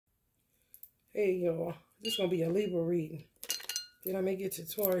Hey, y'all. This is going to be a Libra reading. Then I may get to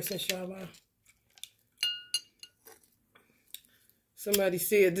Taurus, inshallah. Somebody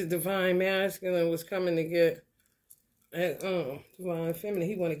said the divine masculine was coming to get divine feminine.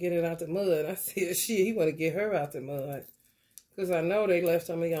 He want to get it out the mud. I said, shit, he want to get her out the mud. Because I know they left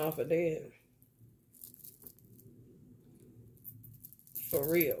some of y'all for dead.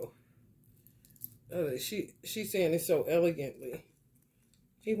 For real. She's saying it so elegantly.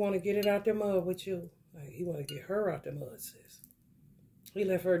 He want to get it out the mud with you. Like, he want to get her out the mud, sis. He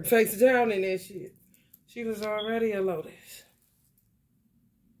left her face down in that shit. She was already a lotus.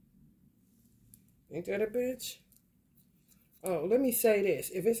 Ain't that a bitch? Oh, let me say this.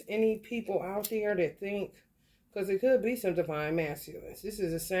 If it's any people out there that think, because it could be some divine masculines. This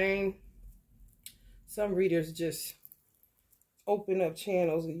is the same. Some readers just open up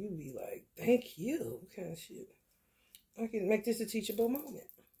channels and you be like, thank you. What kind of shit? I can make this a teachable moment.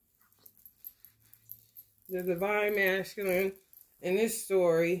 The divine masculine in this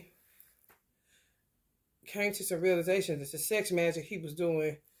story came to some realization that the sex magic he was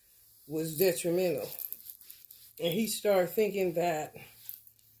doing was detrimental. And he started thinking that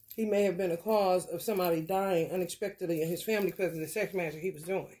he may have been a cause of somebody dying unexpectedly in his family because of the sex magic he was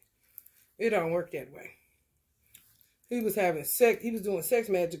doing. It don't work that way. He was having sex, he was doing sex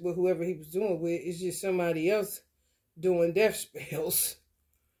magic with whoever he was doing with. It's just somebody else doing death spells.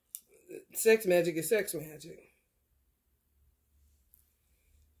 Sex magic is sex magic.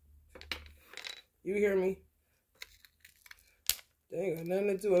 You hear me? They ain't got nothing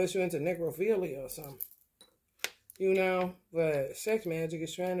to do unless you're into necrophilia or something. You know, but sex magic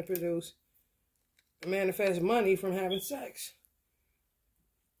is trying to produce, manifest money from having sex.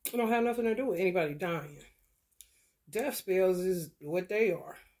 It don't have nothing to do with anybody dying. Death spells is what they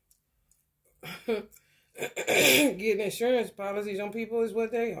are. Getting insurance policies on people is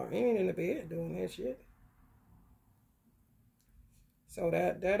what they are. He ain't in the bed doing that shit. So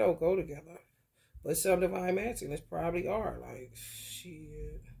that don't go together. But some divine masculines probably are. Like,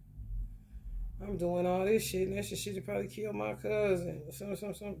 shit. I'm doing all this shit, and that shit to probably kill my cousin.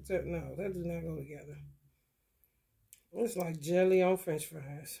 Something. No, that does not go together. It's like jelly on French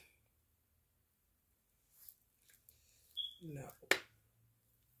fries. No.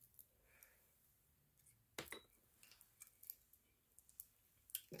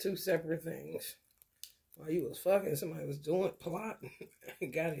 Two separate things. While you was fucking, somebody was doing, plotting,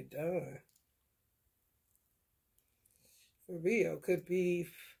 and got it done. For real, could be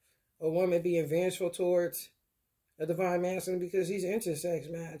a woman being vengeful towards a divine masculine because he's into sex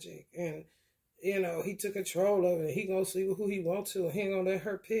magic. And, you know, he took control of it. He gonna sleep with who he wants to. And he ain't gonna let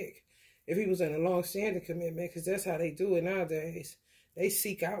her pick. If he was in a long-standing commitment, because that's how they do it nowadays. They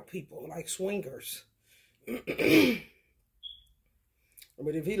seek out people like swingers.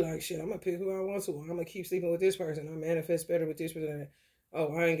 But if he like, shit, I'm going to pick who I want to. I'm going to keep sleeping with this person. I manifest better with this person.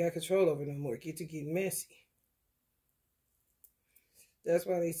 Oh, I ain't got control over it no more. Get messy. That's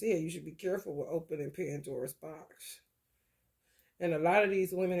why they say you should be careful with opening Pandora's box. And a lot of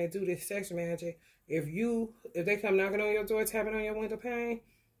these women that do this sex magic, if they come knocking on your door, tapping on your window pane,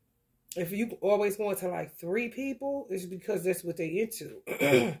 if you always going to like 3 people, it's because that's what they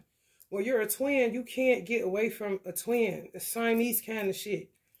into. When you're a twin, you can't get away from a twin. The Siamese kind of shit.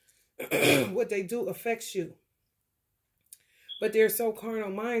 What they do affects you. But they're so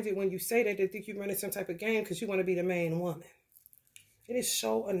carnal-minded when you say that they think you're running some type of game because you want to be the main woman. It is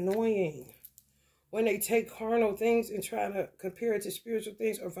so annoying when they take carnal things and try to compare it to spiritual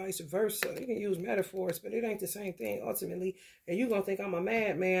things or vice versa. You can use metaphors, but it ain't the same thing ultimately. And you're going to think I'm a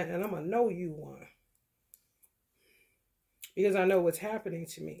madman and I'm going to know you one. Because I know what's happening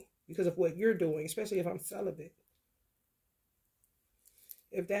to me. Because of what you're doing, especially if I'm celibate.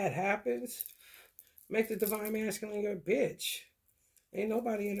 If that happens, make the divine masculine your bitch. Ain't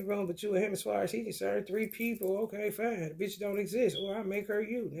nobody in the room but you and him as far as he concerned. 3 people, okay, fine. The bitch don't exist. Or I make her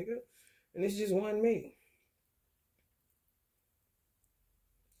you, nigga. And it's just one me.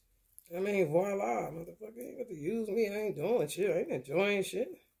 I mean, voila, motherfucker. You got to use me. I ain't doing shit. I ain't enjoying shit.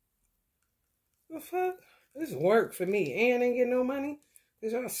 The fuck? This is work for me. And ain't getting no money.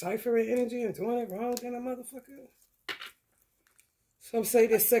 Is y'all ciphering energy and doing it wrong than a motherfucker? Some say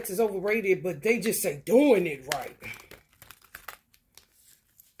that sex is overrated, but they just say doing it right.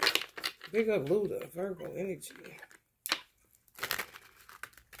 Big up Luda, Virgo energy.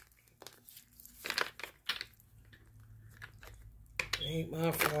 It ain't my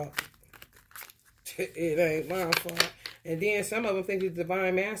fault. It ain't my fault. And then some of them think it's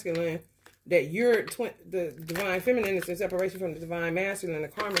divine masculine. That you're the divine feminine is in separation from the divine masculine. The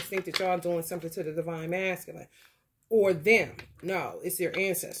Karmics think that y'all doing something to the divine masculine. or them. No, it's their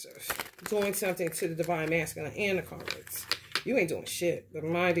ancestors doing something to the divine masculine and the Karmics. You ain't doing shit but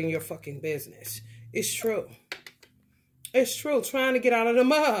minding your fucking business. It's true. It's true. Trying to get out of the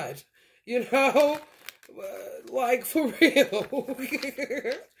mud. You know? Like, for real.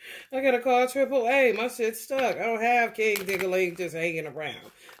 I gotta call AAA. My shit's stuck. I don't have King Diggaling just hanging around.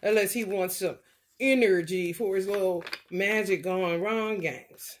 Unless he wants some energy for his little magic gone wrong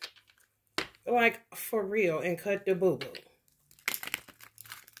games. Like, for real. And cut the boo-boo.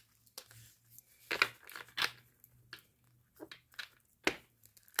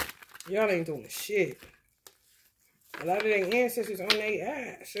 Y'all ain't doing shit. A lot of their ancestors on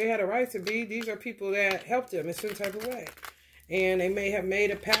their ass. They had a right to be. These are people that helped them in some type of way. And they may have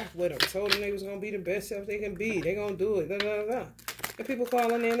made a pact with them. Told them they was going to be the best self they can be. They going to do it. Da, da, da, da. And people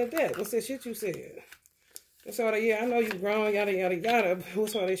calling in the debt. What's that shit you said? What's all that? Yeah, I know you grown, yada, yada, yada. But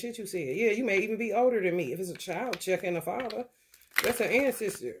what's all that shit you said? Yeah, you may even be older than me. If it's a child checking a father, that's an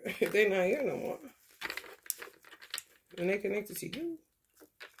ancestor. They're not here no more. And they connected to you.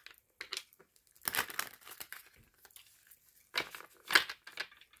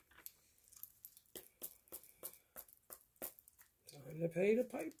 To pay the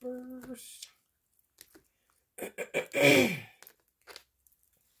pipers.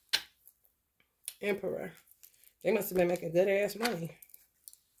 Emperor. They must have been making good ass money.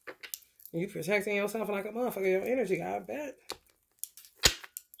 You protecting yourself like a motherfucker, your energy, I bet.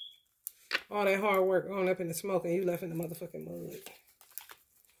 All that hard work going up in the smoke and you left in the motherfucking mud.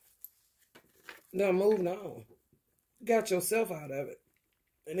 Done moved on. Got yourself out of it.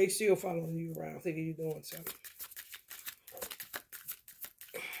 And they still following you around thinking you're doing something.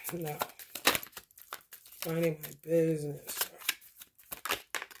 No. Minding my business.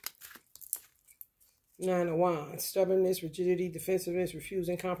 Nine of Wands. Stubbornness, rigidity, defensiveness,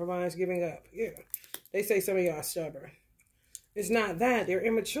 refusing, compromise, giving up. Yeah. They say some of y'all are stubborn. It's not that. They're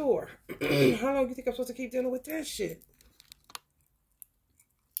immature. How long do you think I'm supposed to keep dealing with that shit?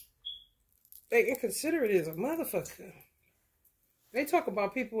 They inconsiderate as a motherfucker. They talk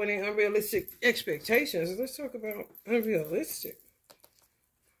about people and their unrealistic expectations. Let's talk about unrealistic.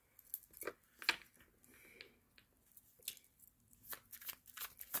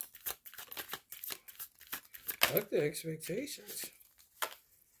 Fuck the expectations.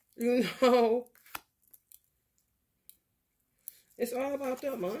 You know, it's all about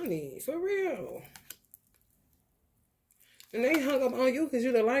the money, for real. And they hung up on you because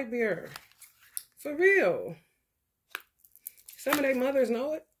you're the light bearer. For real. Some of their mothers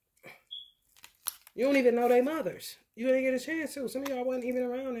know it. You don't even know their mothers. You didn't get a chance to. Some of y'all wasn't even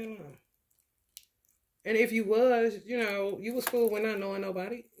around that long. And if you was, you know, you was cool with not knowing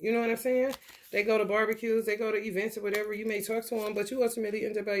nobody. You know what I'm saying? They go to barbecues, they go to events or whatever. You may talk to them, but you ultimately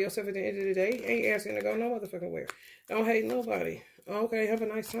end up by yourself at the end of the day. Ain't asking to go no motherfucking where. Don't hate nobody. Okay, have a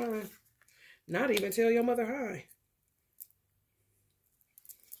nice time. Not even tell your mother hi.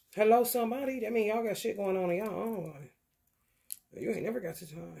 Hello, somebody. That mean y'all got shit going on in y'all own life. You ain't never got the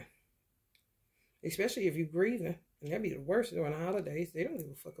time. Especially if you grieving. And that'd be the worst during the holidays. They don't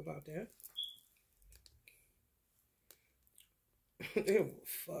give a fuck about that. They don't give a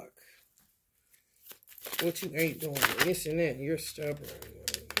fuck. What you ain't doing. This and that. You're stubborn.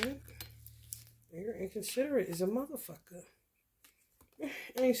 You're inconsiderate as a motherfucker.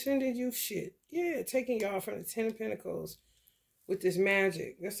 Ain't sending you shit. Yeah, taking y'all from the 10 of Pentacles with this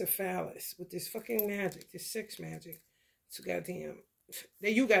magic. That's a phallus. With this fucking magic. This sex magic. It's goddamn.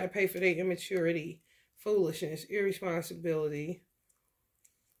 That you got to pay for their immaturity, foolishness, irresponsibility,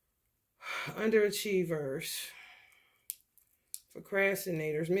 underachievers,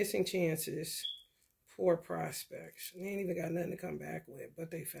 procrastinators, missing chances, poor prospects. They ain't even got nothing to come back with, but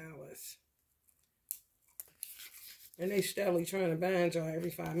they phallus. And they steadily trying to bind y'all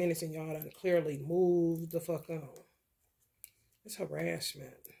every 5 minutes, and y'all done clearly moved the fuck on. It's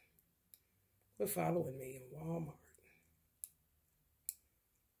harassment. Quit following me in Walmart.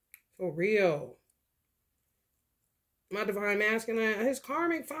 For real. My divine masculine, his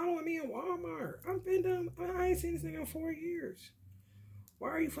karmic following me in Walmart. I've been done. I ain't seen this nigga in 4 years. Why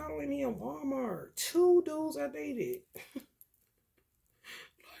are you following me in Walmart? 2 dudes I dated. Like,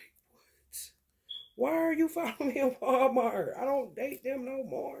 what? Why are you following me in Walmart? I don't date them no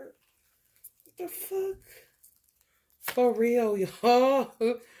more. What the fuck? For real, y'all.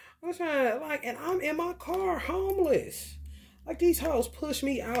 I'm trying to, like, and I'm in my car homeless. Like, these hoes push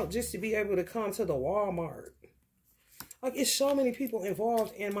me out just to be able to come to the Walmart. Like, it's so many people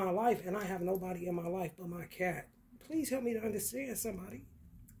involved in my life, and I have nobody in my life but my cat. Please help me to understand somebody.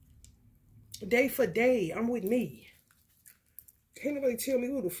 Day for day, I'm with me. Can't nobody tell me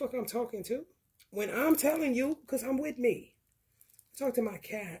who the fuck I'm talking to. When I'm telling you, because I'm with me. Talk to my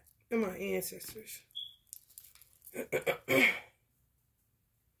cat and my ancestors.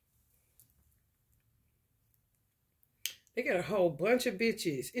 They got a whole bunch of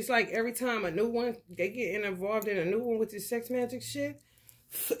bitches. It's like every time a new one, they get involved in a new one with this sex magic shit,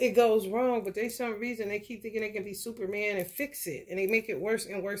 it goes wrong. But they some reason they keep thinking they can be Superman and fix it. And they make it worse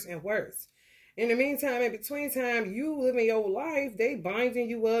and worse and worse. In the meantime, in between time, you living your life, they binding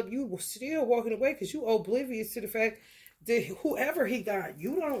you up. You still walking away because you oblivious to the fact that whoever he got,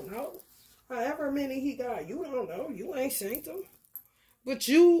 you don't know. However many he got, you don't know. You ain't synced them. But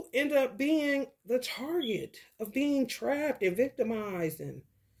you end up being the target of being trapped and victimized and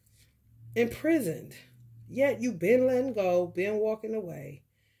imprisoned. Yet you been letting go, been walking away.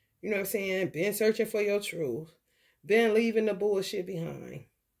 You know what I'm saying? Been searching for your truth. Been leaving the bullshit behind.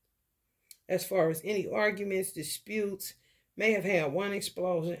 As far as any arguments, disputes, may have had one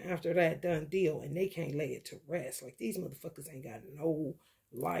explosion after that done deal, and they can't lay it to rest. Like, these motherfuckers ain't got no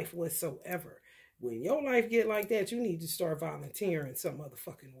life whatsoever. When your life get like that, you need to start volunteering some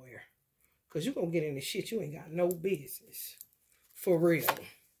motherfucking where. Because you're going to get into shit you ain't got no business. For real.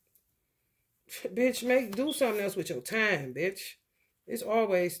 Bitch, do something else with your time, bitch. There's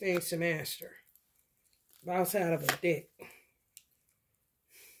always things to master. Outside of a dick.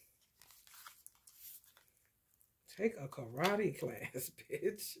 Take a karate class,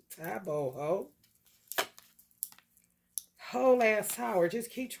 bitch. Tybo, ho. Whole ass tower. Just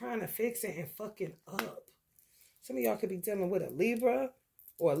keep trying to fix it and fucking up. Some of y'all could be dealing with a Libra,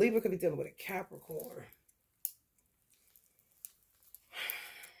 or a Libra could be dealing with a Capricorn.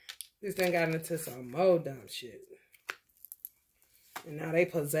 This thing got into some more dumb shit. And now they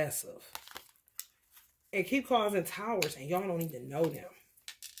possessive. And keep causing towers and y'all don't even know them.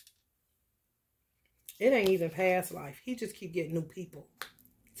 It ain't even past life. He just keep getting new people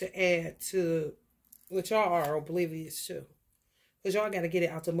to add to what y'all are oblivious to. Because y'all got to get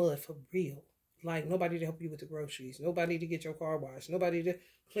it out the mud for real. Like, nobody to help you with the groceries. Nobody to get your car washed. Nobody to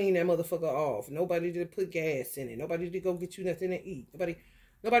clean that motherfucker off. Nobody to put gas in it. Nobody to go get you nothing to eat.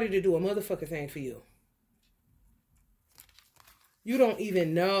 Nobody to do a motherfucker thing for you. You don't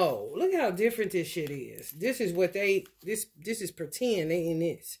even know. Look how different this shit is. This is what this is pretend they in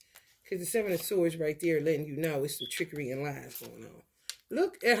this. Because the Seven of Swords right there letting you know it's the trickery and lies going on.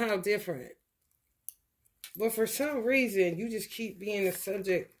 Look at how different. But for some reason, you just keep being the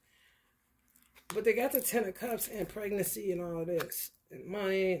subject. But they got the Ten of Cups and pregnancy and all of this. And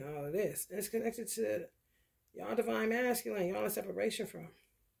money and all of this. And it's connected to y'all divine masculine. Y'all in separation from.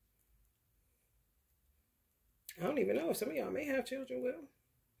 I don't even know. Some of y'all may have children with them.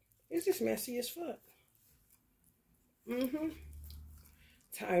 It's just messy as fuck.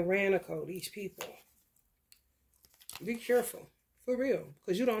 Tyrannical, these people. Be careful. For real.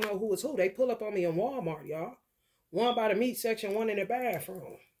 Because you don't know who is who. They pull up on me in Walmart, y'all. One by the meat section, one in the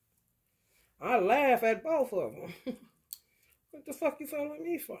bathroom. I laugh at both of them. What the fuck you following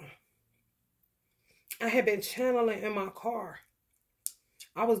me for? I had been channeling in my car.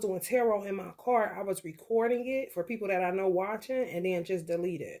 I was doing tarot in my car. I was recording it for people that I know watching and then just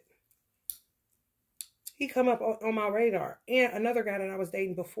delete it. He come up on my radar. And another guy that I was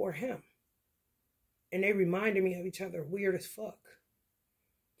dating before him. And they reminded me of each other. Weird as fuck.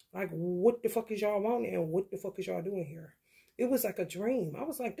 Like, what the fuck is y'all wanting? And what the fuck is y'all doing here? It was like a dream. I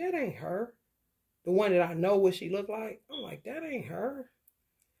was like, that ain't her. The one that I know what she looked like. I'm like, that ain't her.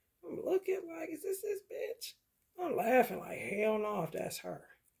 I'm looking like, is this bitch? I'm laughing like, hell no, if that's her.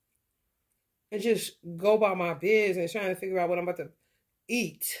 And just go about my business trying to figure out what I'm about to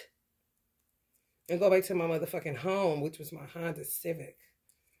eat. And go back to my motherfucking home, which was my Honda Civic.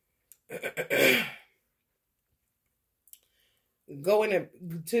 Going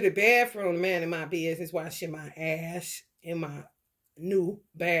to the bathroom, man, in my business, washing my ass in my new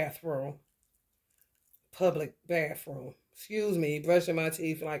bathroom. Public bathroom. Excuse me, brushing my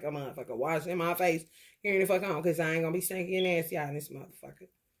teeth like a motherfucker. Washing my face. Hearing the fuck on, because I ain't gonna be stinky and nasty out in this motherfucker.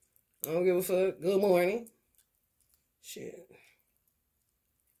 I don't give a fuck. Good morning. Shit.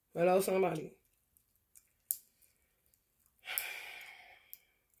 Hello, somebody.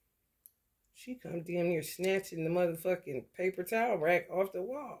 She come damn near snatching the motherfucking paper towel rack off the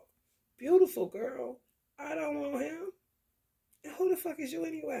wall. Beautiful girl. I don't want him. And who the fuck is you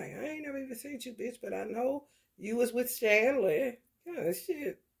anyway? I ain't never even seen you, bitch, but I know you was with Chandler. Yeah,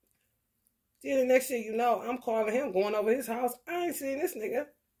 shit. Then the next thing you know, I'm calling him, going over his house. I ain't seen this nigga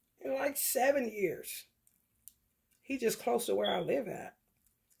in like 7 years. He just close to where I live at.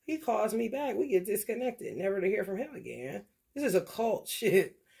 He calls me back. We get disconnected. Never to hear from him again. This is a cult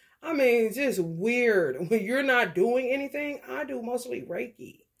shit. I mean, it's just weird. When you're not doing anything, I do mostly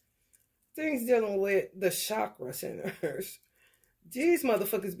Reiki. Things dealing with the chakra centers. These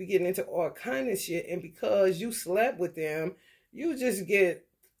motherfuckers be getting into all kind of shit, and because you slept with them, you just get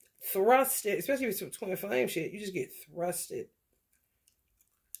thrusted, especially if it's some twin flame shit, you just get thrusted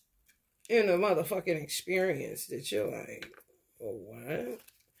in a motherfucking experience that you're like, oh, what?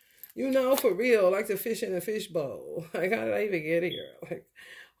 You know, for real, like the fish in a fishbowl. Like, how did I even get here? Like,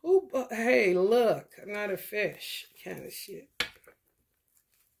 who, hey, look, I'm not a fish kind of shit.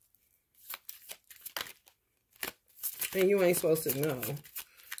 And you ain't supposed to know.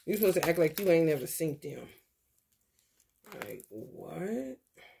 You're supposed to act like you ain't never seen them. Like, what?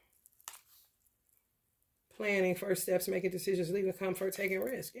 Planning, first steps, making decisions, leaving comfort, taking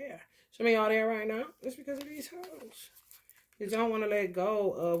risk. Yeah. Some of y'all there right now. It's because of these hoes. You don't want to let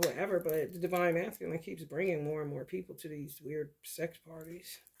go of whatever, but the divine masculine keeps bringing more and more people to these weird sex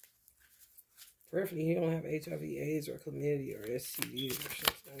parties. Preferably, you don't have HIV, AIDS, or chlamydia, or STDs or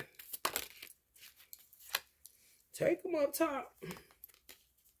something. Take them up top.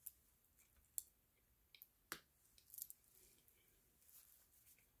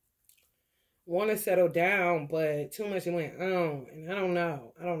 Want to settle down, but too much went on, and I don't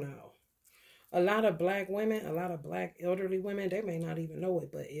know. A lot of black women, a lot of black elderly women, they may not even know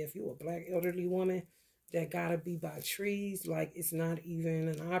it, but if you a black elderly woman that gotta be by trees, like it's not even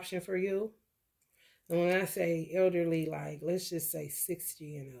an option for you. And when I say elderly, like let's just say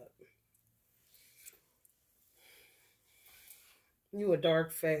 60 and up. You a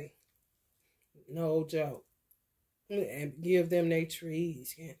dark fae. No joke. And give them their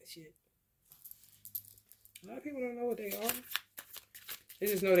trees kind of shit. A lot of people don't know what they are. They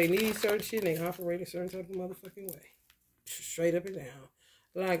just know they need certain shit and they operate a certain type of motherfucking way. Straight up and down.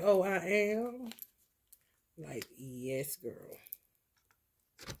 Like, oh, I am. Like, yes, girl.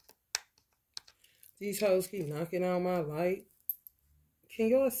 These hoes keep knocking on my light. Can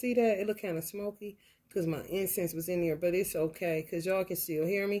y'all see that? It look kind of smoky because my incense was in there, but it's okay because y'all can still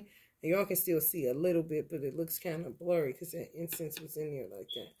hear me and y'all can still see a little bit, but it looks kind of blurry because that incense was in there like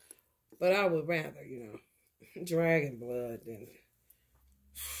that. But I would rather, you know, dragon blood than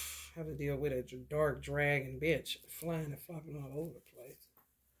have to deal with a dark dragon bitch flying and flopping all over the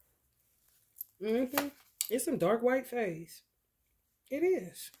place. It's some dark white phase. It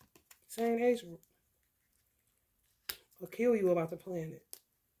is. Same age group. I'll kill you about the planet.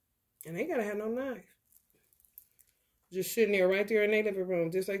 And they gotta have no knife. Just sitting there right there in their living room,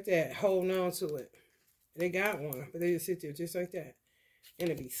 just like that, holding on to it. They got one, but they just sit there just like that. And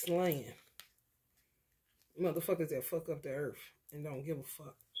it be slaying. Motherfuckers that fuck up the earth and don't give a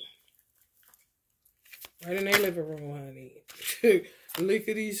fuck. Right in their living room, honey.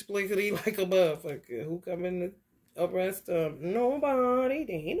 Lickety splickety like a motherfucker. Who come in the arrest them? Nobody.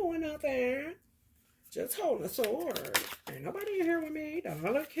 They ain't doing nothing. Just holding a sword. Ain't nobody in here with me.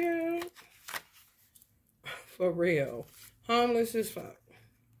 Dollar kill. For real. Homeless as fuck.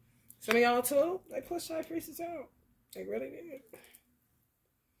 Some of y'all too, they pushed high priests out. They really did.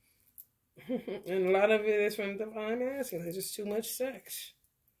 And a lot of it is from divine masculine. It's just too much sex.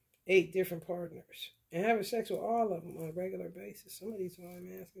 8 different partners. And having sex with all of them on a regular basis. Some of these divine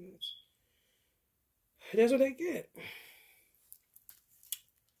masculines. That's what they get.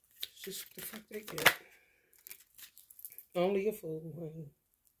 It's just what the fuck they get. Only a fool,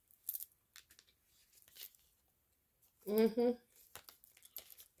 honey.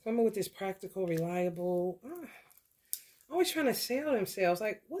 Coming with this practical, reliable. Always trying to sell themselves.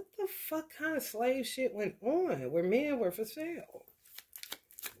 Like, what the fuck kind of slave shit went on where men were for sale?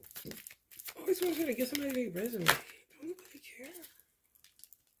 Always want to get somebody their resume. Don't nobody care.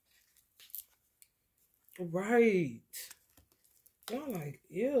 Right. Y'all like,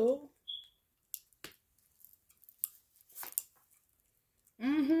 ew.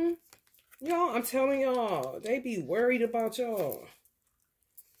 Y'all, I'm telling y'all, they be worried about y'all.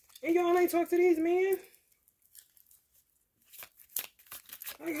 And y'all ain't talk to these men?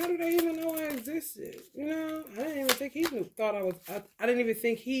 Like, how do they even know I existed? You know, I didn't even think he thought I was, I didn't even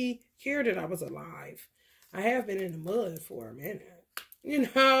think he cared that I was alive. I have been in the mud for a minute. You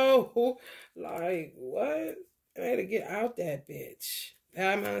know, like, what? I had to get out that bitch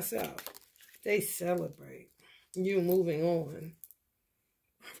by myself. They celebrate you moving on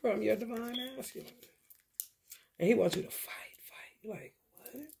from your divine masculine. And he wants you to fight. You're like,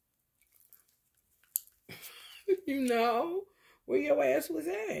 what? You know, where your ass was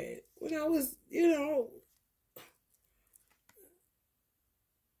at when I was, you know,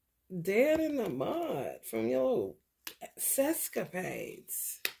 dead in the mud from your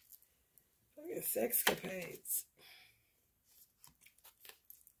sexcapades. Fucking sexcapades.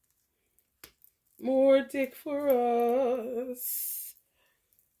 More dick for us.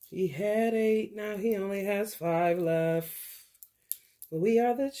 He had 8, now he only has 5 left. But we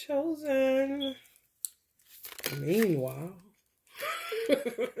are the chosen. Meanwhile,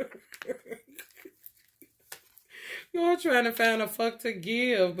 you're trying to find a fuck to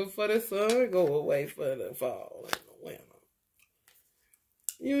give before the sun go away for the fall and the winter.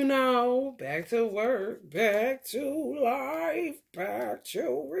 You know, back to work, back to life, back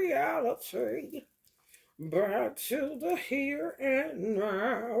to reality, back to the here and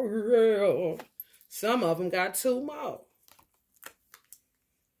now. Yeah. Some of them got 2 more.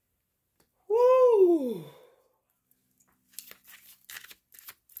 Woo!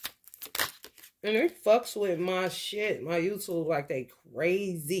 And they fucks with my shit, my YouTube, like they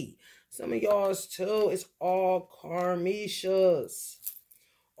crazy. Some of y'all's too. It's all karmishas.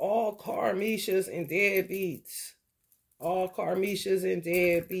 All karmishas and deadbeats. All karmishas and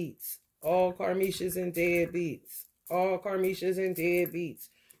deadbeats. All karmishas and deadbeats. All karmishas and deadbeats.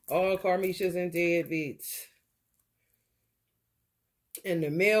 All karmishas and deadbeats. And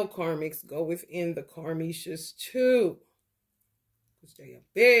the male karmics go within the karmishas too. Because they a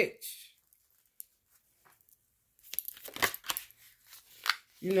bitch.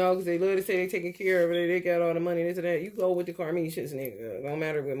 You know, because they love to say they taking care of it. They got all the money, this and that. You go with the karmishas, nigga. No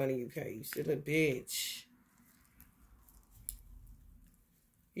matter what money you pay. You still a bitch.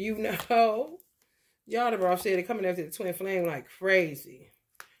 You know. Yadaroff said they're coming after the twin flame like crazy.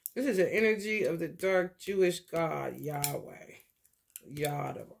 This is the energy of the dark Jewish god, Yahweh.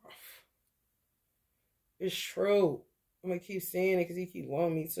 Yadaroff. It's true. I'm going to keep saying it because he keep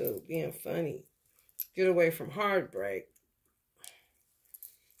wanting me to. Being funny. Get away from heartbreak.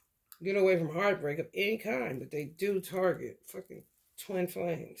 Get away from heartbreak of any kind, but they do target fucking twin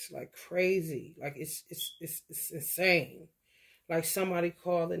flames like crazy. Like it's insane. Like somebody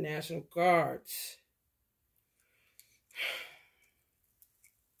called the National Guards.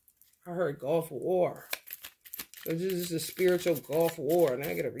 I heard Gulf War. So this is a spiritual Gulf War, and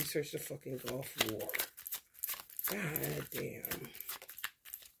I gotta research the fucking Gulf War. God damn.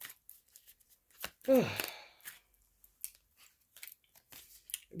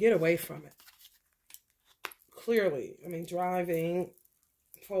 Get away from it. Clearly. I mean, driving,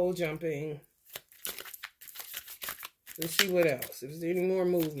 pole jumping. Let's see what else. If there's any more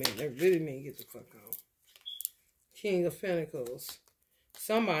movement, they really need to get the fuck on. King of Pentacles.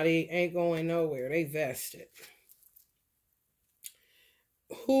 Somebody ain't going nowhere. They vested.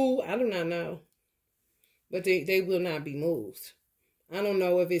 Who? I do not know. But they will not be moved. I don't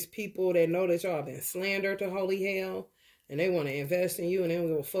know if it's people that know that y'all been slandered to holy hell. And they want to invest in you and they don't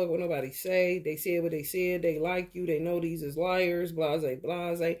give a fuck what nobody say. They said what they said. They like you. They know these is liars. Blase,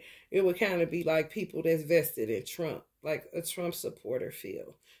 blase. It would kind of be like people that's vested in Trump. Like a Trump supporter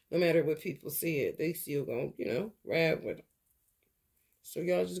feel. No matter what people said, they still gonna, you know, ride with them. So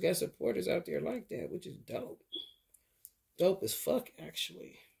y'all just got supporters out there like that, which is dope. Dope as fuck,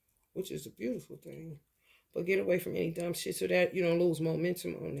 actually. Which is a beautiful thing. But get away from any dumb shit so that you don't lose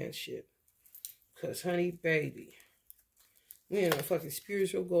momentum on that shit. Because, honey, baby. We in a fucking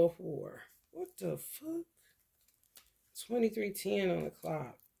spiritual Gulf War. What the fuck? 23:10 on the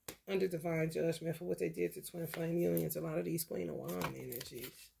clock. Under divine judgment for what they did to twin flame unions. A lot of these Queen of Wands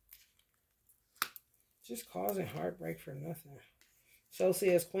energies. Just causing heartbreak for nothing. So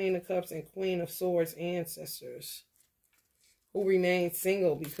says Queen of Cups and Queen of Swords ancestors. Who remain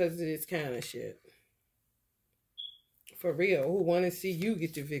single because of this kind of shit. For real. Who want to see you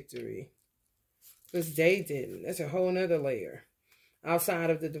get your victory. Because they didn't. That's a whole nother layer. Outside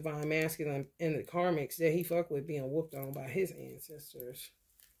of the divine masculine and the karmics that he fucked with being whooped on by his ancestors.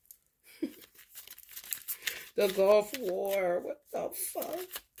 The Gulf War. What the fuck?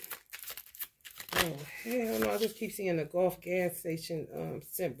 Oh, hell no. I just keep seeing the Gulf gas station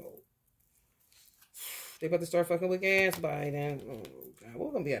symbol. They about to start fucking with gas by then. Oh, God.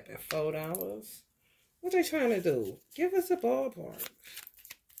 We're going to be up at $4. What they trying to do? Give us a ballpark.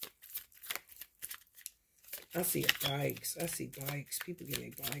 I see bikes. I see bikes. People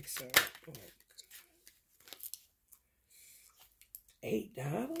getting their bikes out. Oh,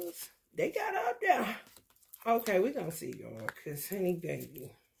 $8? They got up there. Okay, we're going to see y'all. Because, honey,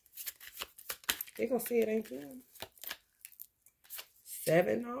 baby. They going to see it, ain't them?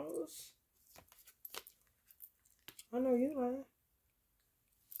 $7? I know you lying.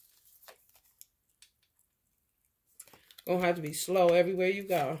 Gonna have to be slow everywhere you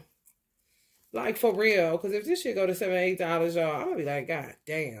go. Like, for real. Because if this shit go to $7, $8, y'all, I'm going to be like, God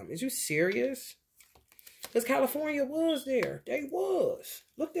damn. Is you serious? Because California was there. They was.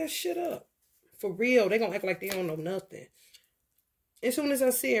 Look that shit up. For real. They going to act like they don't know nothing. As soon as I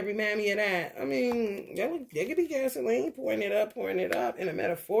see it, remind me of that. I mean, there could be gasoline, pouring it up in a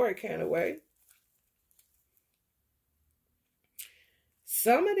metaphoric kind of way.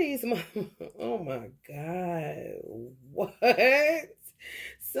 Some of these, oh my God, what?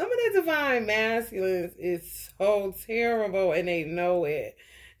 Some of the divine masculines is so terrible and they know it.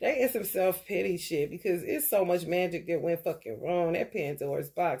 They in some self-pity shit because it's so much magic that went fucking wrong. That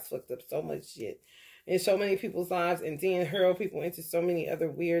Pandora's box fucked up so much shit in so many people's lives and then hurled people into so many other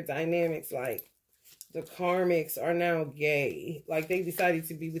weird dynamics. Like the Karmics are now gay. Like they decided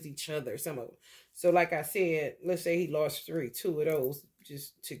to be with each other, some of them. So like I said, let's say he lost 3, 2 of those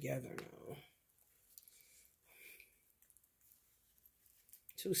just together now.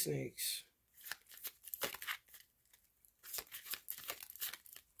 2 snakes.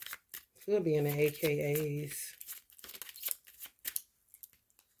 Could be in the AKAs.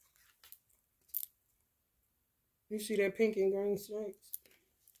 You see that pink and green snakes?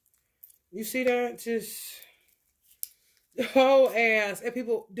 You see that? Just the whole ass. And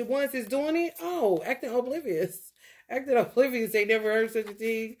people, the ones that's doing it, oh, acting oblivious. Acting oblivious. They never heard such a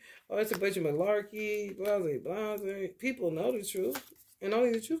thing. Oh, it's a bunch of malarkey, blase, blase. People know the truth. And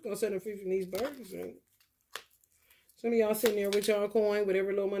only the truth gonna set them free from these burdens, right? Some of y'all sitting there with y'all coin,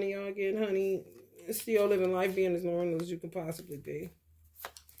 whatever little money y'all getting, honey, still living life being as normal as you can possibly be.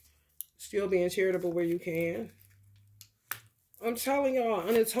 Still being charitable where you can. I'm telling y'all,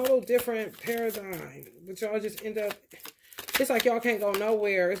 in a total different paradigm. But y'all just end up, it's like y'all can't go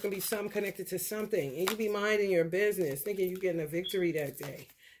nowhere. It's going to be something connected to something. And you be minding your business, thinking you're getting a victory that day.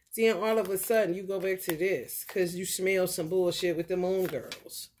 Then all of a sudden, you go back to this. Because you smell some bullshit with the moon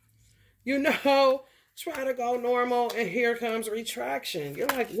girls. You know, try to go normal, and here comes retraction. You're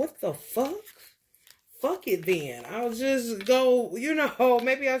like, what the fuck? Fuck it then. I'll just go, you know,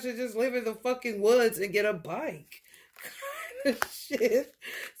 maybe I should just live in the fucking woods and get a bike. Shit.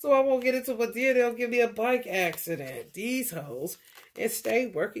 So I won't get into what they'll give me a bike accident. These hoes. And stay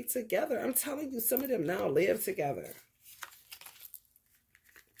working together. I'm telling you, some of them now live together.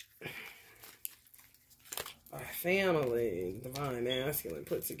 A family, divine masculine,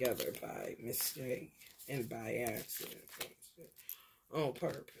 put together by mistake and by accident. On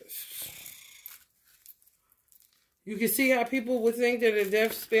purpose. You can see how people would think that a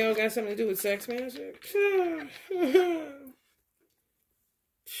death spell got something to do with sex magic.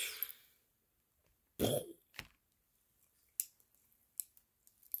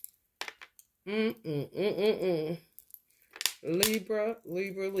 Libra,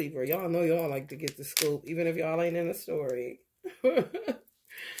 Libra, Libra. Y'all know y'all like to get the scoop, even if y'all ain't in the story.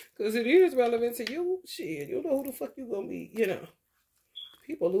 Because it is relevant to you. Shit, you know who the fuck you gonna be, you know.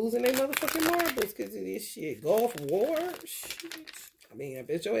 People losing their motherfucking marbles because of this shit. Gulf War? Shit. I mean, I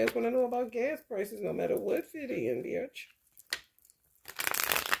bet your ass gonna know about gas prices no matter what fit in, bitch.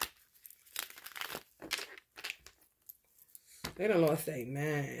 They done lost their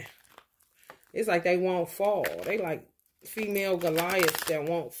mind. It's like they won't fall. They like female Goliaths that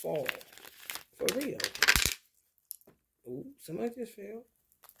won't fall. For real. Ooh, somebody just fell.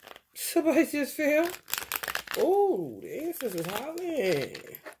 Somebody just fell. Ooh, the ancestors hollering.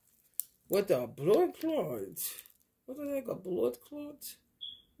 What the blood clots? What the heck, a blood clot?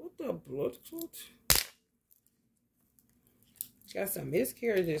 What the blood clot? Got some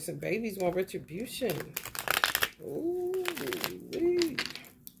miscarriages, some babies want retribution. Ooh, wee.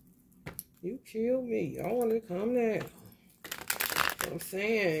 You kill me. I want to come now. What I'm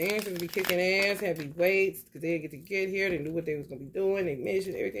saying, ancestors be kicking ass, heavy weights, because they get to get here. They knew what they was going to be doing. They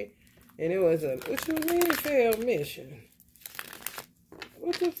mission, everything. And it was a, what you mean failed mission?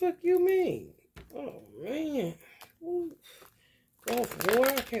 What the fuck you mean? Oh, man. Ooh. Gulf War.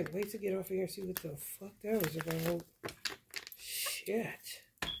 I can't wait to get off here and see what the fuck that was about. Shit.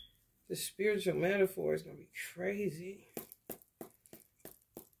 The spiritual metaphor is going to be crazy.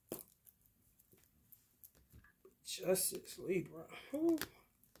 Justice, Libra. Ooh.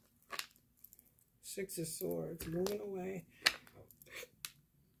 6 of Swords. Moving away.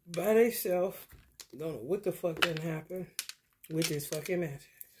 By themselves. Don't know what the fuck didn't happen with this fucking magic.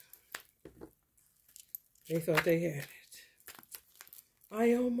 They thought they had it.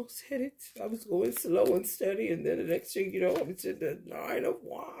 I almost hit it. I was going slow and steady, and then the next thing you know, I was in the 9 of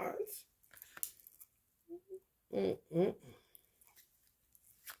Wands.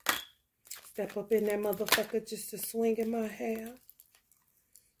 Step up in that motherfucker just to swing in my hair.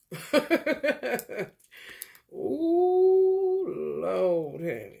 Ooh, Lord,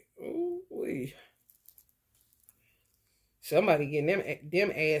 honey. Ooh, wee. Somebody getting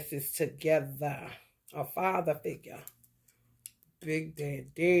them asses together. A father figure. Big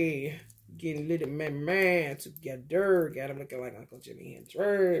Daddy. Getting little man together. Got him looking like Uncle Jimi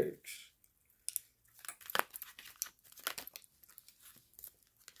Hendrix.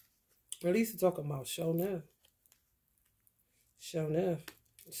 At least talking about show enough. Show enough.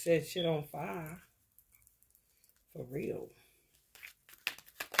 Set shit on fire. For real.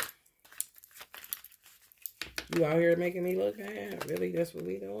 You out here making me look bad? Really? That's what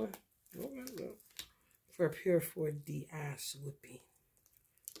we doing? Okay. Prepare for the ass whooping.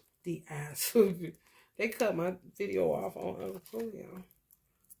 The ass whooping. They cut my video off on Coolio.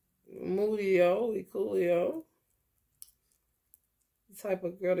 Moodyo, Coolio. The type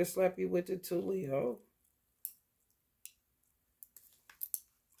of girl that slap you with the Tulio.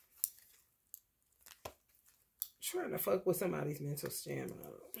 Trying to fuck with somebody's mental stamina.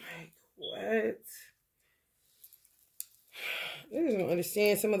 Like, what? I just don't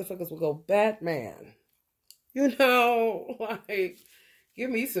understand. Some motherfuckers will go Batman. You know, like, give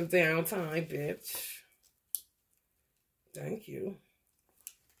me some downtime, bitch. Thank you.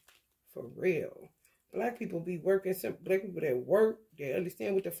 For real. Black people be working. Some black people that work, they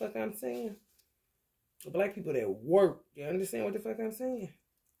understand what the fuck I'm saying. Black people that work, they understand what the fuck I'm saying.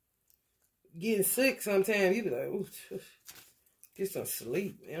 Getting sick sometimes, you be like, ooh, get some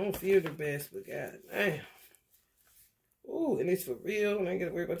sleep. I don't feel the best, but god damn. Ooh, and it's for real, and I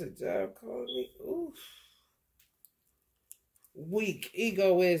gotta worry about the job calling me. Ooh. Weak,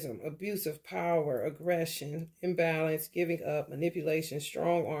 egoism, abuse of power, aggression, imbalance, giving up, manipulation,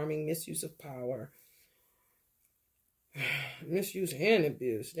 strong arming, misuse of power. Misuse and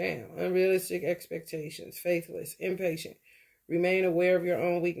abuse, damn. Unrealistic expectations, faithless, impatient. Remain aware of your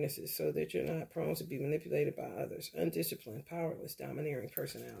own weaknesses so that you're not prone to be manipulated by others. Undisciplined, powerless, domineering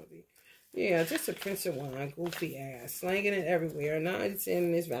personality. Yeah, just a Prince of Wine, goofy ass. Slanging it everywhere, not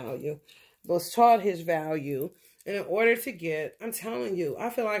understanding his value. Was taught his value. And in order to get, I'm telling you, I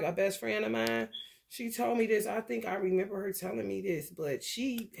feel like a best friend of mine, she told me this. I think I remember her telling me this. But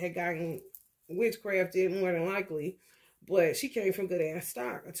she had gotten witchcraft in more than likely. But she came from good ass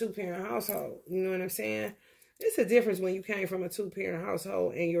stock, a 2-parent household. You know what I'm saying? It's a difference when you came from a 2-parent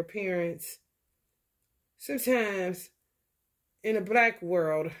household and your parents, sometimes in the black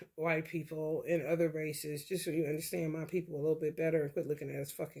world, white people and other races, just so you understand my people a little bit better and quit looking at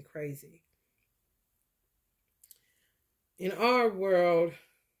us fucking crazy. In our world,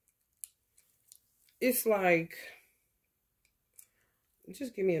 it's like,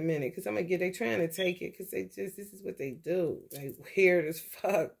 just give me a minute, because I'm going to get, they trying to take it, because they just, this is what they do. They weird as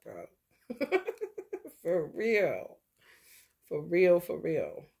fuck, bro. For real. For real, for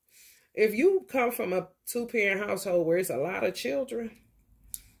real. If you come from a 2-parent household where it's a lot of children,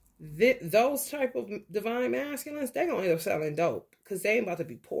 those type of divine masculines, they're going to end up selling dope, because they ain't about to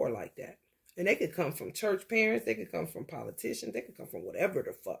be poor like that. And they could come from church parents. They could come from politicians. They could come from whatever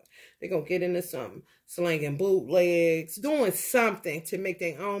the fuck. They're going to get into something. Slanging bootlegs. Doing something to make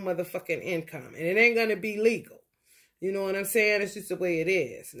their own motherfucking income. And it ain't going to be legal. You know what I'm saying? It's just the way it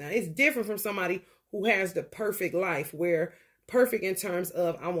is. Now, it's different from somebody who has the perfect life. Where perfect in terms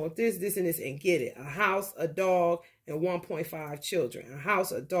of, I want this, this, and this, and get it. A house, a dog, and 1.5 children. A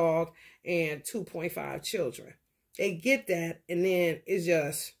house, a dog, and 2.5 children. They get that, and then it's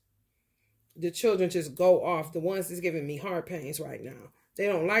just... the children just go off. The ones that's giving me heart pains right now. They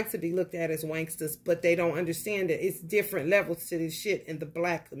don't like to be looked at as wanksters, but they don't understand that it's different levels to this shit in the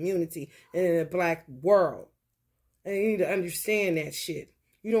black community and in the black world. And you need to understand that shit.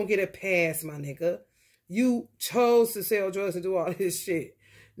 You don't get a pass, my nigga. You chose to sell drugs and do all this shit.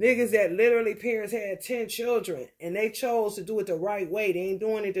 Niggas that literally parents had 10 children and they chose to do it the right way. They ain't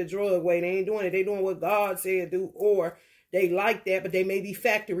doing it the drug way. They ain't doing it. They doing what God said do, or they like that, but they may be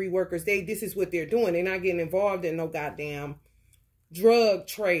factory workers. This is what they're doing. They're not getting involved in no goddamn drug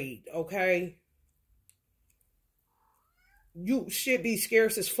trade, okay? You should be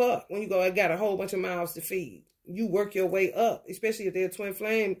scarce as fuck when you go, I got a whole bunch of mouths to feed. You work your way up, especially if they're a twin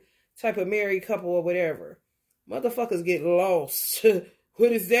flame type of married couple or whatever. Motherfuckers get lost.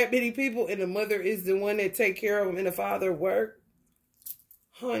 What is that many people? And the mother is the one that take care of them and the father work?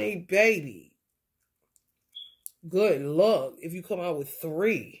 Honey, baby. Good luck if you come out with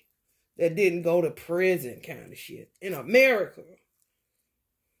 3 that didn't go to prison kind of shit. In America,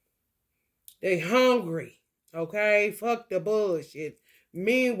 they hungry, okay? Fuck the bullshit.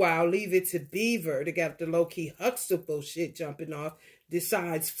 Meanwhile, leave it to Beaver. They got the low-key Huxtable shit jumping off.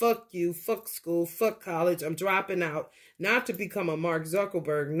 Decides, fuck you, fuck school, fuck college. I'm dropping out. Not to become a Mark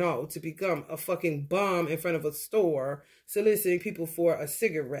Zuckerberg, no. To become a fucking bum in front of a store soliciting people for a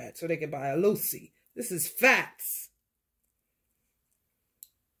cigarette so they can buy a Lucy. This is facts.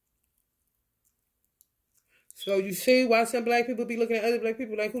 So you see why some black people be looking at other black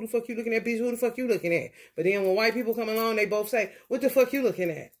people like, who the fuck you looking at, bitch? Who the fuck you looking at? But then when white people come along, they both say, what the fuck you looking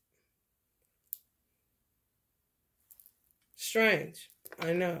at? Strange.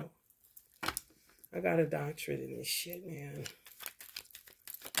 I know. I got a doctorate in this shit, man.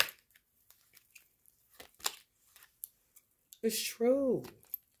 It's true.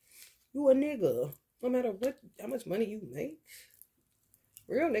 You a nigga. No matter what, how much money you make.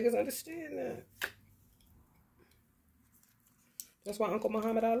 Real niggas understand that. That's why Uncle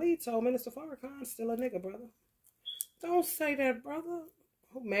Muhammad Ali told Minister Farrakhan, still a nigga, brother. Don't say that, brother.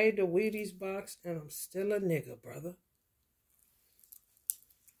 Who made the Wheaties box and I'm still a nigga, brother.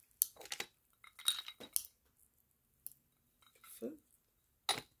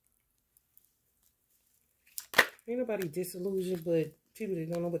 Ain't nobody disillusioned but people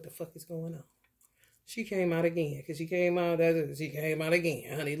that don't know what the fuck is going on. She came out again. Because she came out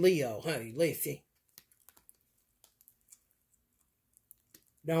again. Honey, Leo, honey, listen.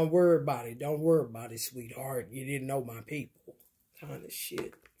 Don't worry about it. Don't worry about it, sweetheart. You didn't know my people. Kind of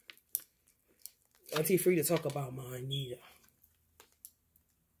shit. Auntie free to talk about mine, yeah.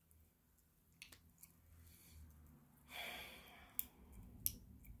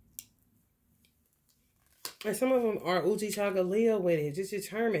 And some of them are Uchi Chaga Leo with it. Just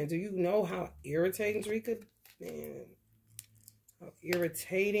determined. Do you know how irritating Drika, man, how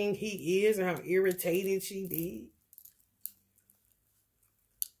irritating he is and how irritating she be?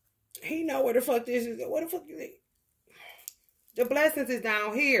 He know where the fuck this is. What the fuck you think? The blessings is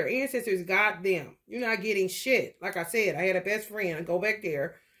down here. Ancestors got them. You're not getting shit. Like I said, I had a best friend, go back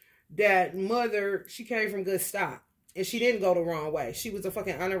there, that mother, she came from good stock. And she didn't go the wrong way. She was a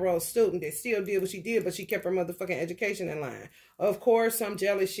fucking honor roll student that still did what she did, but she kept her motherfucking education in line. Of course, some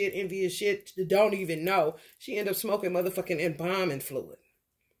jealous shit, envious shit, don't even know. She ended up smoking motherfucking embalming fluid.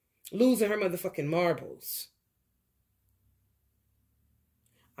 Losing her motherfucking marbles.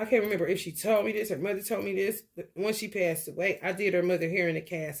 I can't remember if she told me this, her mother told me this, but once she passed away, I did her mother hair in a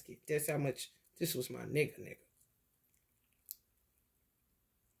casket. That's how much this was my nigga.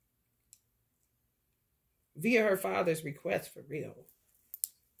 Via her father's request, for real.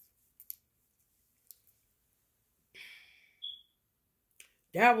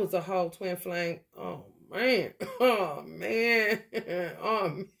 That was a whole twin flame. Oh, man. Oh, man.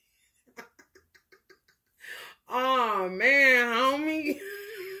 Oh, man, homie.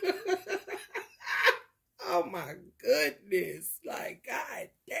 Oh, my goodness. Like, god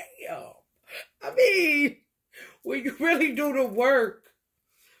damn. I mean, when you really do the work,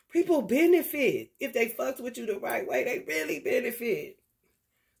 people benefit. If they fucked with you the right way, they really benefit.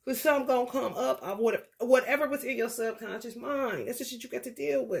 Because something gonna come up of whatever was in your subconscious mind. That's the shit you got to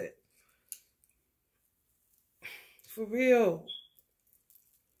deal with. For real.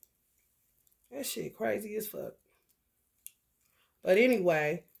 That shit crazy as fuck. But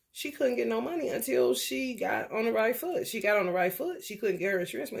anyway, she couldn't get no money until she got on the right foot. She got on the right foot. She couldn't get her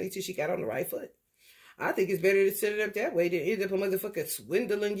insurance money until she got on the right foot. I think it's better to set it up that way than end up a motherfucker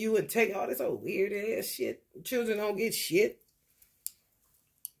swindling you and take all this old weird ass shit. Children don't get shit.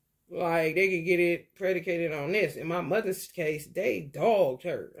 Like, they could get it predicated on this. In my mother's case, they dogged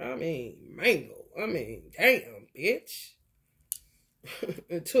her. I mean, mango. I mean, damn, bitch.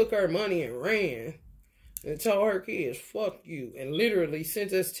 And took her money and ran. And told her kids, fuck you. And literally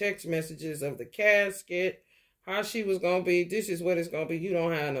sent us text messages of the casket, how she was going to be. This is what it's going to be. You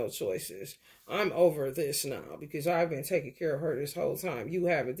don't have no choices. I'm over this now because I've been taking care of her this whole time. You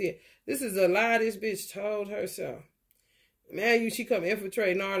haven't did. This is a lie this bitch told herself. Man, she come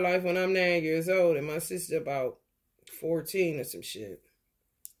infiltrating our life when I'm 9 years old and my sister about 14 or some shit.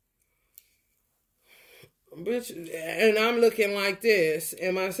 Bitch, and I'm looking like this,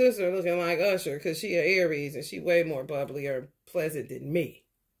 and my sister looking like Usher because she an Aries and she way more bubbly or pleasant than me.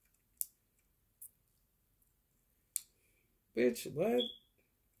 Bitch, what?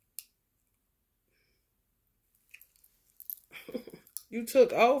 You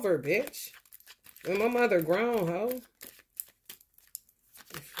took over, bitch. And my mother grown, ho.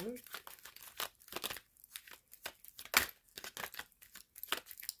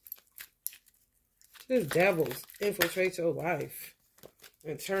 This devils infiltrate your life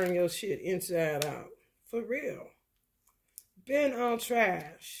and turn your shit inside out. For real. Been on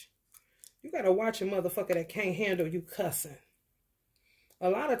trash. You gotta watch a motherfucker that can't handle you cussing. A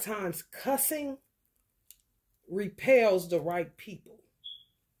lot of times cussing repels the right people.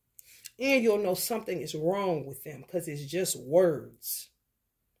 And you'll know something is wrong with them because it's just words.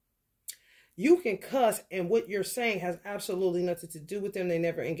 You can cuss and what you're saying has absolutely nothing to do with them. They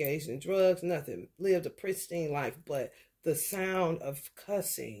never engaged in drugs, nothing. Lived a pristine life. But the sound of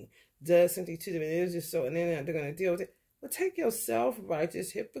cussing does something to them, and it's just so, and then they're gonna deal with it. Well, take your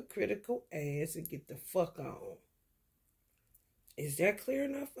self-righteous, hypocritical ass and get the fuck on. Is that clear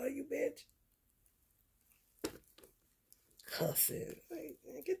enough for you, bitch? Cussing.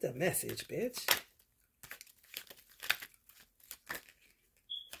 Like, get the message, bitch.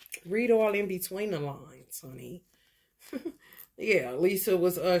 Read all in between the lines, honey. Yeah, Lisa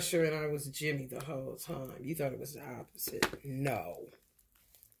was Usher and I was Jimmy the whole time. You thought it was the opposite. No.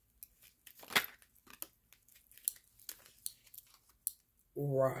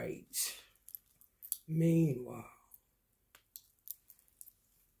 Right. Meanwhile,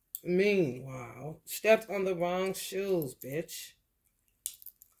 stepped on the wrong shoes, bitch.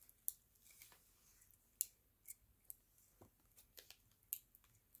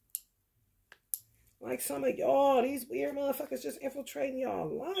 Like some of y'all, these weird motherfuckers just infiltrating y'all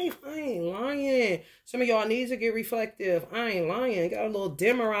life. I ain't lying. Some of y'all need to get reflective. I ain't lying. Got a little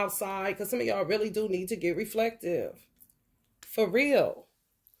dimmer outside because some of y'all really do need to get reflective. For real.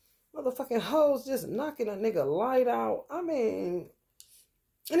 Motherfucking hoes just knocking a nigga light out. I mean,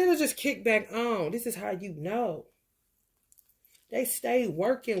 and it'll just kick back on. This is how you know. They stay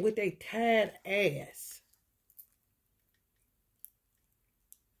working with their tad ass.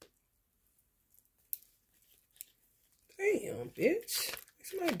 Damn, bitch.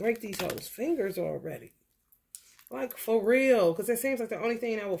 Somebody break these hoes' fingers already. Like, for real. Because it seems like the only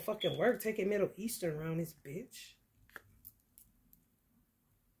thing that will fucking work, taking Middle Eastern around this bitch.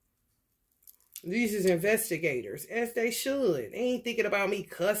 These is investigators, as they should. They ain't thinking about me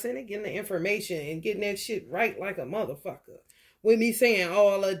cussing and getting the information and getting that shit right like a motherfucker. With me saying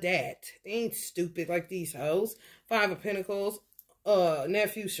all of that. They ain't stupid like these hoes. Five of Pentacles,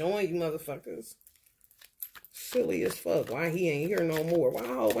 nephew showing you motherfuckers. Silly as fuck. Why he ain't here no more? Why a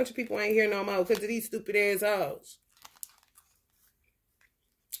whole bunch of people ain't here no more? Because of these stupid ass hoes.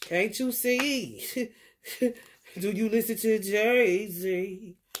 Can't you see? Do you listen to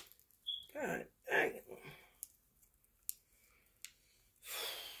Jay-Z? God dang.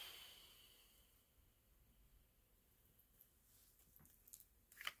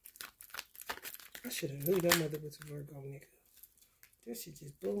 I should have knew your mother was a Virgo, nigga. This shit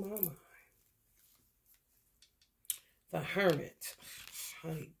just blew my mind. The Hermit.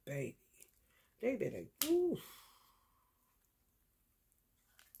 Honey, baby. They better, ooh.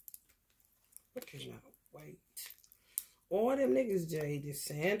 I cannot wait. All them niggas, Jay, just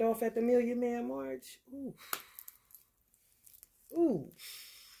sand off at the Million Man March. Ooh. Ooh.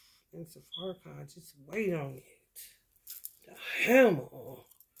 And Safaricon, just wait on it. The hammer.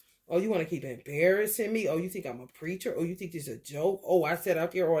 Oh, you want to keep embarrassing me? Oh, you think I'm a preacher? Oh, you think this is a joke? Oh, I sat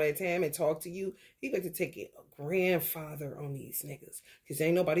out there all that time and talked to you. He about to take a grandfather on these niggas. Because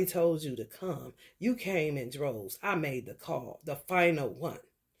ain't nobody told you to come. You came in droves. I made the call. The final one.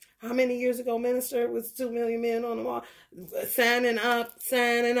 How many years ago, Minister, was 2 million men on the wall? Signing up,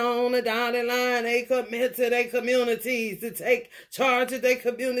 signing on the dotted line. They commit to their communities, to take charge of their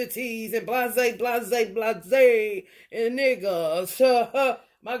communities, and blase, blase, blase, and niggas.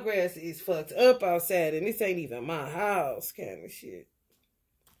 My grass is fucked up outside, and this ain't even my house, kind of shit.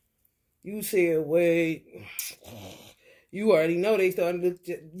 You said, wait. You already know they started to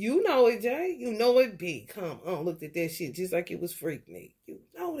look. You know it, Jay. You know it, B. Come on, looked at that shit just like it was Freak Me. You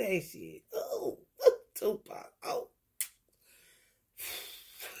know that shit. Oh, Tupac. Oh.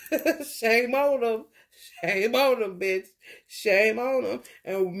 Shame on them. Shame on them, bitch. Shame on them.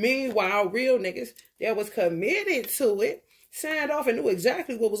 And meanwhile, real niggas that was committed to it, signed off and knew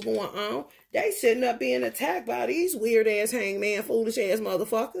exactly what was going on. They sitting up being attacked by these weird-ass hangman, foolish-ass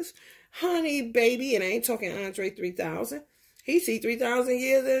motherfuckers. Honey, baby, and I ain't talking Andre 3000. He see 3,000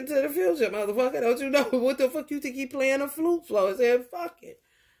 years into the future, motherfucker. Don't you know what the fuck you think he playing a flute floor? I said, fuck it.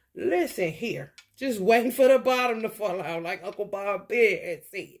 Listen here. Just waiting for the bottom to fall out like Uncle Bob Bear had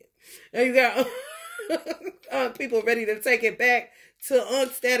said. Now you got people ready to take it back to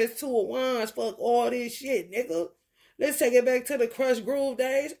status 2 of wands. Fuck all this shit, nigga. Let's take it back to the Crush Groove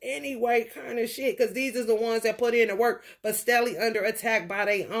days. Anyway, kind of shit. Because these are the ones that put in the work, but steadily under attack by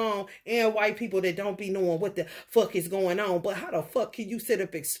their own and white people that don't be knowing what the fuck is going on. But how the fuck can you sit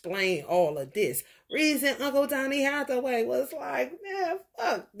up and explain all of this? Reason Uncle Donnie Hathaway was like, man,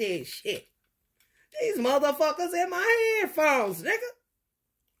 fuck this shit. These motherfuckers in my headphones, nigga.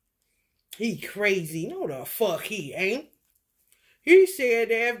 He crazy. No the fuck he ain't. He said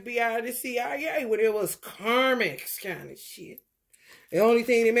the FBI and the CIA when it was Karmics kind of shit. The only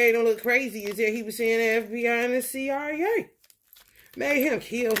thing that made him look crazy is that he was saying the FBI and the CIA. Made him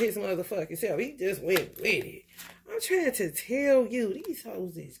kill his motherfucking self. He just went with it. I'm trying to tell you, these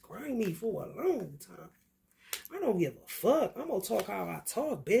hoes is grimy for a long time. I don't give a fuck. I'm gonna talk how I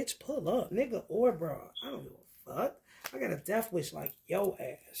talk, bitch. Pull up, nigga or bro. I don't give a fuck. I got a death wish like yo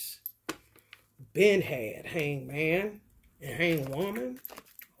ass. Ben had Hangman and Hangwoman,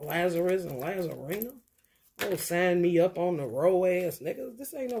 Lazarus and Lazarina. Oh, sign me up on the row ass niggas.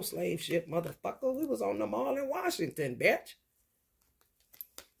 This ain't no slave ship, motherfucker. We was on the mall in Washington, bitch.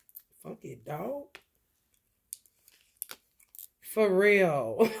 Funky dog. For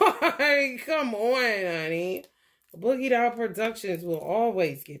real. Hey, come on, honey. Boogie Doll Productions will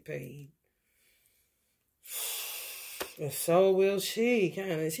always get paid. And so will she,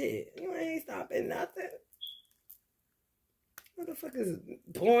 kind of shit. You ain't stopping nothing. Motherfuckers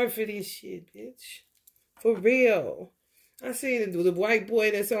born for this shit, bitch. For real. I see the white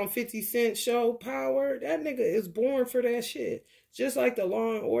boy that's on 50 Cent show, Power. That nigga is born for that shit. Just like the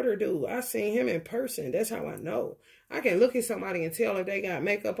Law and Order dude. I seen him in person. That's how I know. I can look at somebody and tell if they got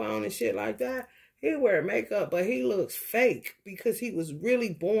makeup on and shit like that. He wear makeup, but he looks fake because he was really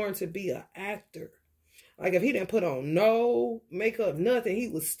born to be an actor. Like if he didn't put on no makeup, nothing, he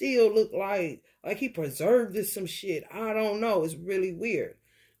would still look like he preserved this some shit. I don't know. It's really weird.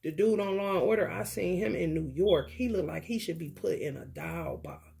 The dude on Law and Order, I seen him in New York. He looked like he should be put in a doll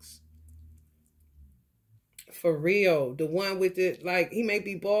box. For real. The one with the, like, he may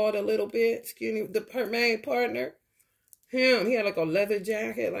be bald a little bit. Skinny, her main partner. Him, he had like a leather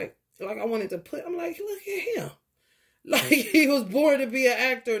jacket. Like I wanted to put, I'm like, look at him. Like he was born to be an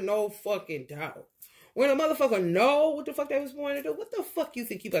actor, no fucking doubt. When a motherfucker know what the fuck they was born to do, what the fuck you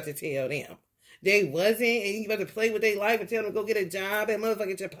think you about to tell them? They wasn't, and you about to play with their life and tell them to go get a job at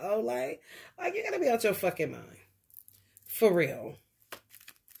motherfucking Chipotle? Like, you gotta be out your fucking mind. For real.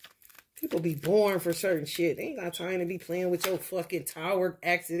 People be born for certain shit. They ain't got time to be playing with your fucking tower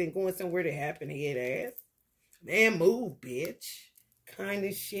accident going somewhere to happen, head ass. Man, move, bitch. Kind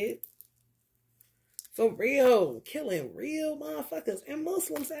of shit. For real. Killing real motherfuckers and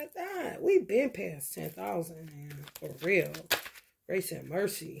Muslims that died. We've been past 10,000, man. For real. Grace and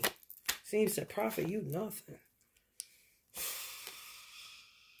mercy seems to profit you nothing.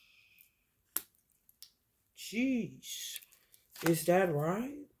 Jeez. Is that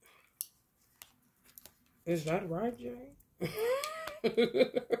right? Is that right, Jay?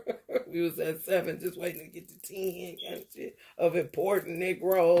 We was at 7 just waiting to get to 10 kind of shit of important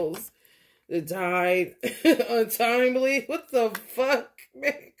Negroes that died untimely. What the fuck,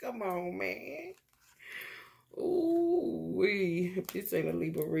 man? Come on, man. Ooh, this ain't a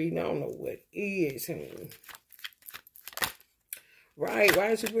Libra reading. I don't know what is. Right, why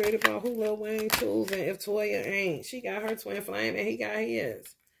is she worried about who Lil Wayne choosing if Toya ain't? She got her twin flame and he got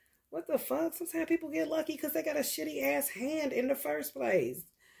his. What the fuck? Sometimes people get lucky because they got a shitty ass hand in the first place.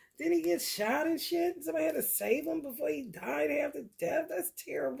 Didn't he get shot and shit? Somebody had to save him before he died after death? That's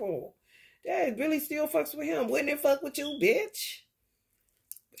terrible. That really still fucks with him. Wouldn't it fuck with you, bitch?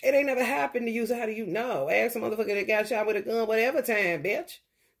 It ain't never happened to you, so how do you know? Ask a motherfucker that got shot with a gun whatever time, bitch.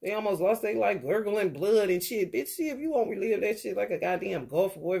 They almost lost their life gurgling blood and shit. Bitch, see if you won't relive that shit like a goddamn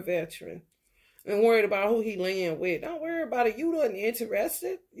Gulf War veteran. And worried about who he laying with. Don't worry about it. You wasn't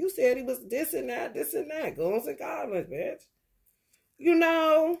interested. You said he was this and that. Guns and goblins, bitch. You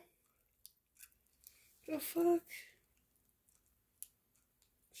know. The fuck?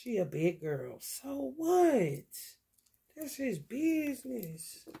 She a big girl. So what? That's his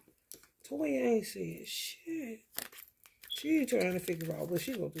business. Toya ain't said shit. She trying to figure out what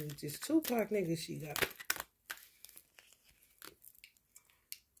she gonna do with this Tupac nigga she got.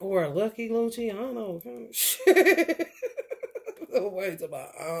 Or a Lucky Lucci, I don't know. Shit. Wait about,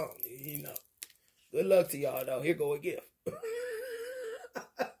 I don't even know. Good luck to y'all, though. Here go a gift.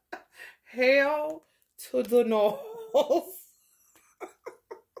 Hell to the north.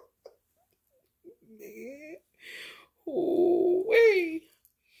 Man. Ooh-wee.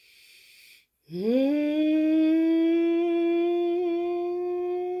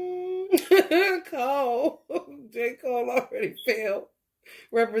 Cole. J. Cole already failed.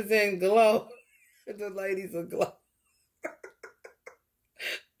 Represent glow. The ladies of glow.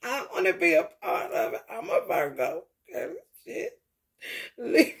 I want to be a part of it. I'm a Virgo. Shit.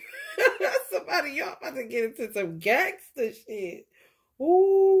 Somebody, y'all about to get into some gangster shit.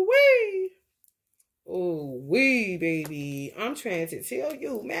 Ooh-wee. Ooh-wee, baby. I'm trying to tell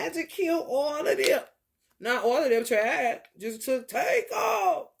you, magic killed all of them. Not all of them tried. Just to take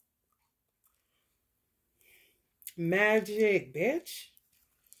off. Magic, bitch.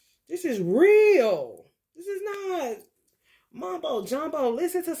 This is real. This is not mumbo jumbo.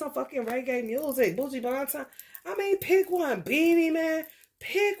 Listen to some fucking reggae music. Boogie Banton. I mean, pick one. Beanie Man.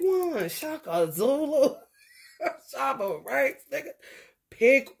 Pick one. Shaka Zulu. Shaba Ranks, nigga.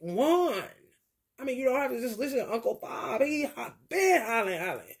 Pick one. I mean, you don't have to just listen to Uncle Bob. He been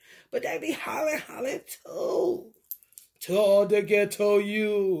hollering. But they be hollering too. To all the ghetto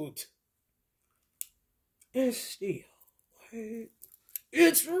youth. And still, like,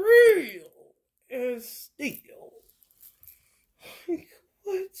 it's real. And still, like,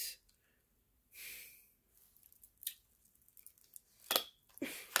 what?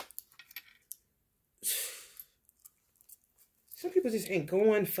 Some people just ain't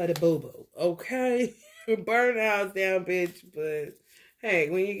going for the boo-boo, okay? Burn the house down, bitch, but hey,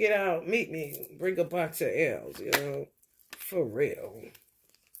 when you get out, meet me. Bring a box of L's, you know? For real.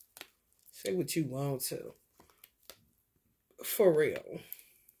 Say what you want to. For real.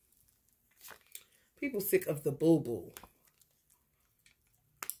 People sick of the boo-boo.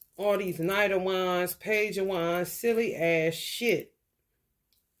 All these Knight of Wands, Page of Wands, silly ass shit.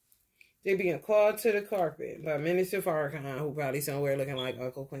 They being called to the carpet by Minister Farrakhan, who probably somewhere looking like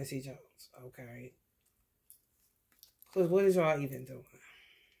Uncle Quincy Jones. Okay. Because what is y'all even doing?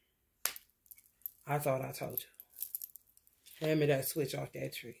 I thought I told you. Hand me that switch off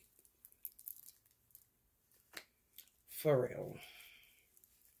that tree. For real.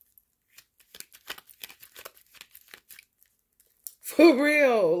 For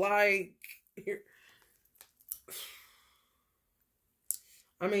real. Like,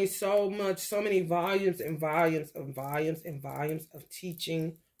 I mean, so many volumes and volumes of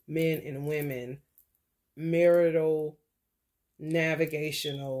teaching men and women marital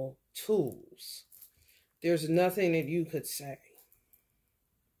navigational tools. There's nothing that you could say.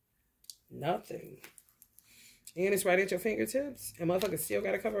 Nothing. And it's right at your fingertips. And motherfuckers still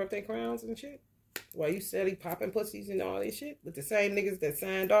gotta cover up their crowns and shit. While you steady popping pussies and all this shit with the same niggas that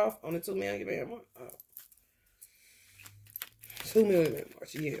signed off on the 2 million man march. 2 million man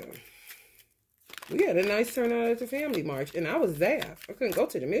march, yeah. We had a nice turnout at the family march, and I was there. I couldn't go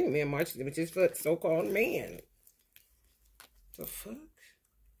to the million man march, which is for so-called men. The fuck?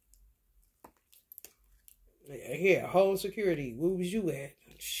 Yeah, whole security. Where was you at?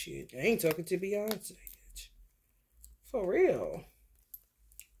 Shit, I ain't talking to Beyonce, bitch. For real.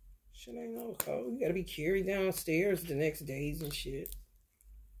 Shit ain't no hoe. You gotta be carried downstairs the next days and shit.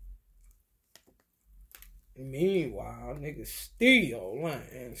 Meanwhile, niggas still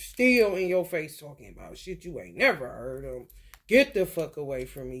lying, still in your face talking about shit you ain't never heard of. Get the fuck away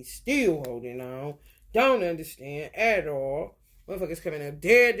from me. Still holding on. Don't understand at all. Motherfuckers coming up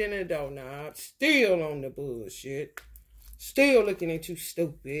dead in the doorknob. Still on the bullshit. Still looking at you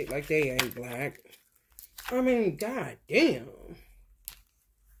stupid like they ain't black. I mean, goddamn.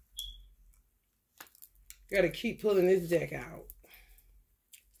 Gotta keep pulling this deck out.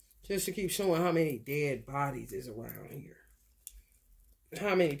 Just to keep showing how many dead bodies is around here.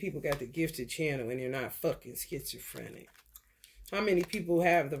 How many people got the gifted channel and they're not fucking schizophrenic. How many people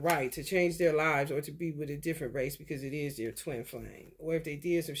have the right to change their lives or to be with a different race because it is their twin flame. Or if they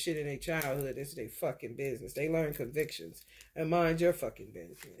did some shit in their childhood, it's their fucking business. They learn convictions and mind your fucking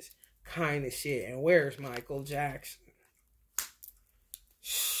business. Kind of shit. And where's Michael Jackson?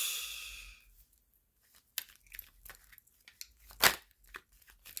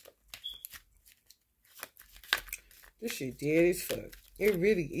 This shit dead as fuck. It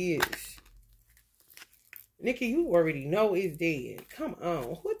really is. Nikki, you already know it's dead. Come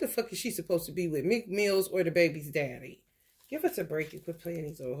on. What the fuck is she supposed to be with? Meek Mills or the baby's daddy? Give us a break and quit playing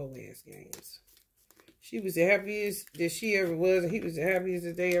these old whole ass games. She was the happiest that she ever was, and he was the happiest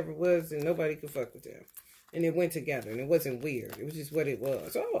that they ever was, and nobody could fuck with them. And it went together, and it wasn't weird. It was just what it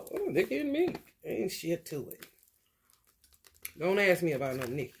was. Oh, Nikki and Meek. Ain't shit to it. Don't ask me about no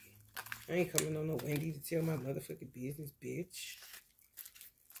Nikki. I ain't coming on no Wendy to tell my motherfucking business, bitch.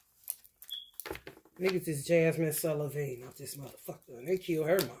 Niggas is Jasmine Sullivan, not this motherfucker. And they killed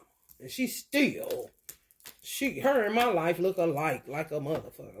her mama. And she still, her and my life look alike, like a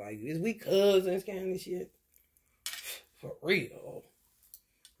motherfucker. Like, is we cousins kind of shit? For real.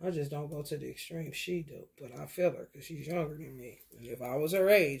 I just don't go to the extreme she do. But I feel her because she's younger than me. And if I was her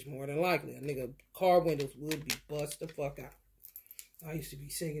age, more than likely, a nigga car windows would be bust the fuck out. I used to be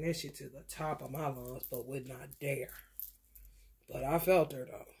singing that shit to the top of my lungs, but would not dare. But I felt her,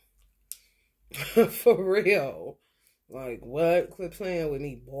 though. For real. Like, what? Quit playing with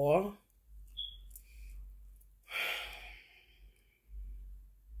me, boy.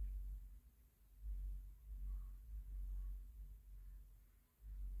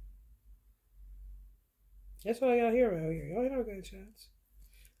 That's all y'all hear around here. Y'all hear no gunshots.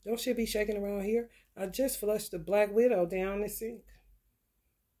 Don't shit be shaking around here. I just flushed the Black Widow down the sink.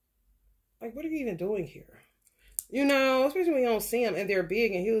 Like, what are you even doing here? You know, especially when you don't see them and they're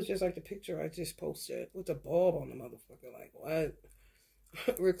big and huge, just like the picture I just posted with the bulb on the motherfucker. Like, what?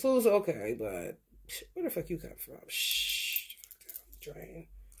 Recluse, okay, but Where the fuck you come from? Shh. Drain.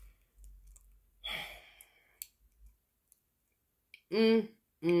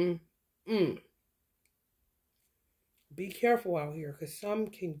 Be careful out here, because some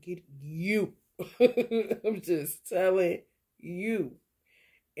can get you. I'm just telling you.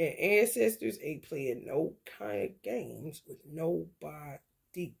 And ancestors ain't playing no kind of games with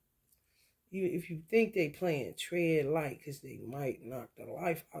nobody. Even if you think they playing, tread light, because they might knock the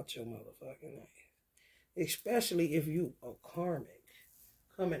life out your motherfucking ass. Especially if you a karmic,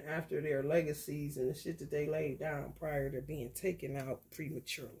 coming after their legacies and the shit that they laid down prior to being taken out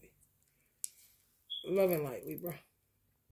prematurely. Love and light, Libra.